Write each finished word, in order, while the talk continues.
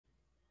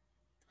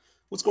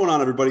What's going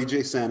on, everybody?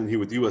 Jay Sanin here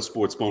with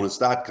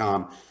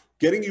USSportsBonus.com,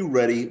 getting you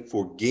ready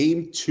for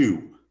Game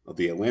 2 of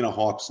the Atlanta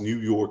Hawks New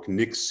York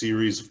Knicks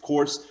series. Of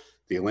course,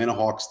 the Atlanta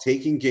Hawks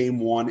taking Game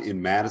 1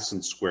 in Madison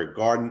Square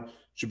Garden.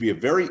 Should be a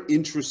very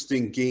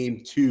interesting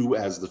Game 2,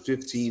 as the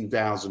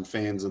 15,000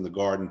 fans in the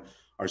Garden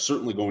are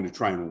certainly going to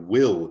try and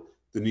will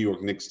the New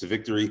York Knicks to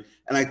victory.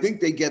 And I think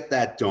they get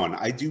that done.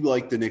 I do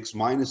like the Knicks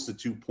minus the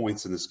 2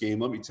 points in this game.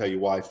 Let me tell you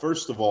why.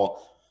 First of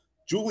all,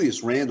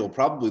 Julius Randle,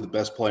 probably the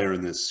best player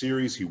in this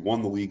series. He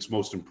won the league's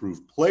most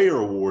improved player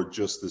award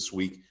just this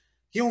week.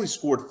 He only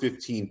scored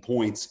 15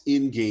 points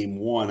in Game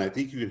 1. I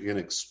think you can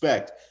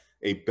expect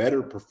a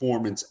better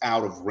performance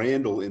out of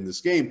Randle in this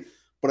game.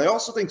 But I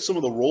also think some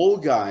of the role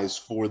guys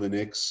for the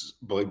Knicks,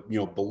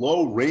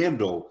 below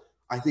Randle,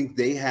 I think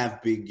they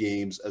have big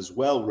games as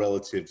well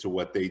relative to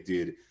what they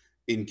did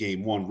in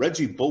Game 1.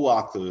 Reggie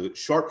Bullock, the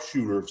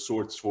sharpshooter of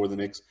sorts for the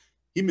Knicks,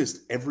 he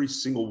missed every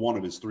single one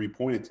of his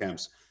three-point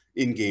attempts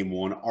in Game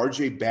 1.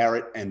 R.J.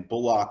 Barrett and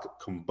Bullock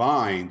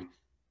combined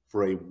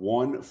for a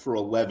 1 for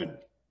 11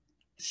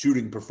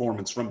 shooting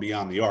performance from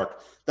beyond the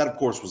arc. That, of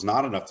course, was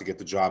not enough to get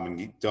the job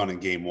done in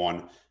Game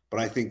 1, but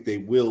I think they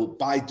will,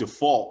 by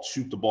default,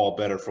 shoot the ball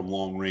better from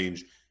long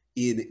range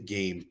in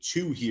Game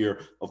 2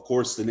 here. Of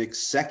course, the Knicks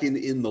second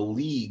in the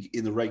league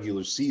in the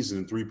regular season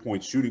in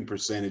three-point shooting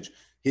percentage,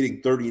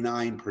 hitting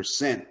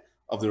 39%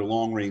 of their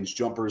long-range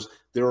jumpers.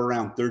 They're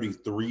around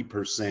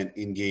 33%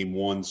 in Game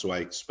 1, so I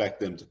expect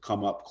them to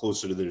come up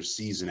closer to their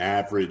season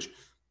average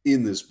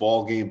in this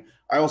ball game.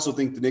 I also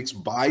think the Knicks,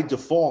 by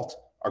default,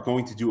 are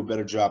going to do a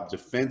better job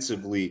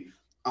defensively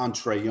on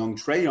Trae Young.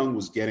 Trae Young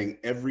was getting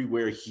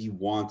everywhere he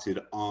wanted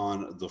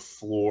on the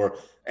floor,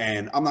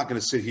 and I'm not going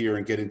to sit here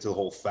and get into the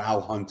whole foul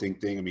hunting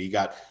thing. I mean, you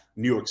got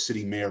New York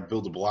City Mayor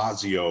Bill de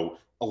Blasio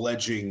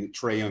alleging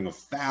Trae Young of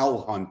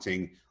foul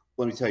hunting.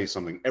 Let me tell you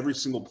something. Every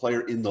single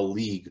player in the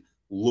league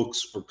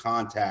looks for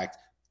contact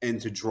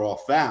and to draw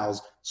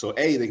fouls. So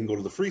A, they can go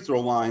to the free throw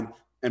line,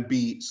 and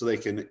B, so they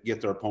can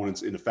get their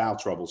opponents into foul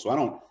trouble. So I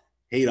don't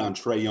hate on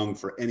Trae Young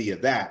for any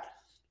of that.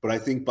 But I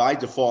think by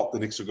default, the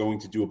Knicks are going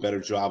to do a better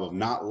job of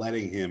not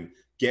letting him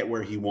get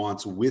where he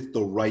wants with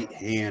the right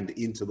hand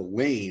into the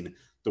lane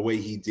the way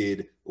he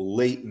did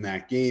late in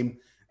that game.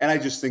 And I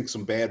just think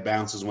some bad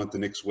bounces went the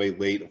Knicks' way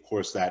late. Of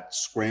course, that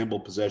scramble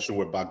possession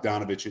where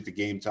Bogdanovich hit the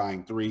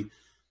game-tying three,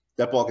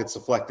 that ball gets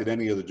deflected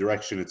any other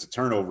direction, it's a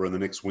turnover, and the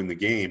Knicks win the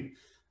game.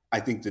 I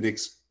think the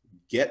Knicks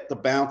get the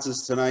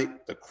bounces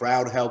tonight. The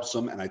crowd helps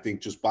them, and I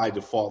think just by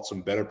default,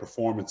 some better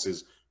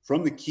performances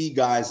from the key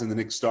guys in the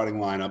Knicks starting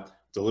lineup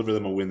deliver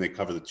them a win. They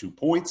cover the 2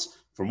 points.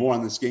 For more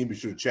on this game, be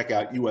sure to check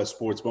out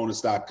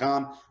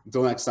USSportsBonus.com.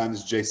 Until next time,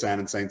 this is Jay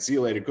Sanin saying see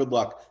you later. Good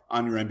luck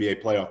on your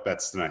NBA playoff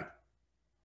bets tonight.